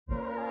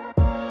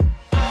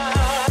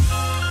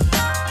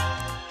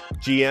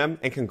GM,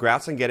 and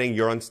congrats on getting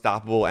your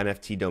unstoppable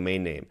NFT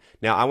domain name.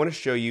 Now, I want to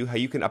show you how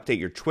you can update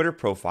your Twitter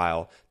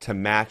profile to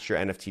match your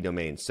NFT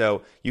domain.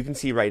 So you can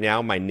see right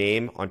now, my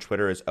name on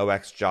Twitter is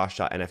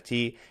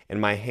oxjosh.nft,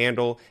 and my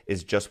handle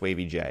is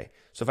justwavyj.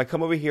 So if I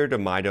come over here to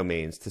my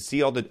domains to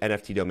see all the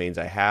NFT domains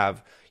I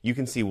have, you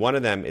can see one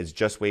of them is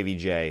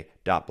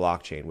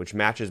justwavyj.blockchain, which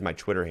matches my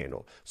Twitter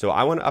handle. So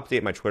I want to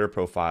update my Twitter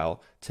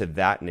profile to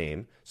that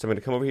name. So I'm going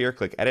to come over here,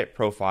 click Edit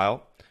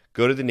Profile,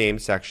 go to the name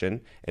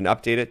section, and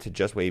update it to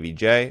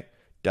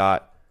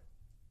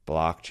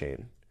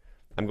justwavyj.blockchain.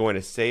 I'm going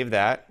to save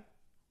that,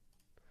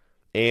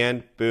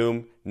 and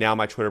boom, now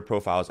my Twitter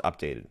profile is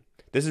updated.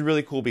 This is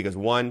really cool because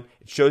 1,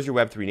 it shows you're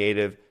Web3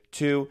 native,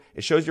 2,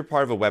 it shows you're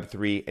part of a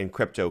Web3 and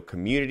crypto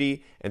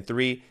community, and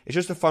 3, it's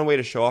just a fun way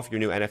to show off your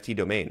new NFT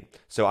domain.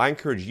 So I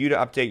encourage you to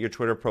update your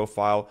Twitter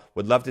profile.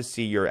 Would love to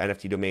see your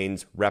NFT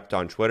domains repped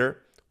on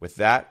Twitter. With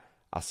that,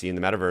 I'll see you in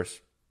the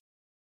metaverse.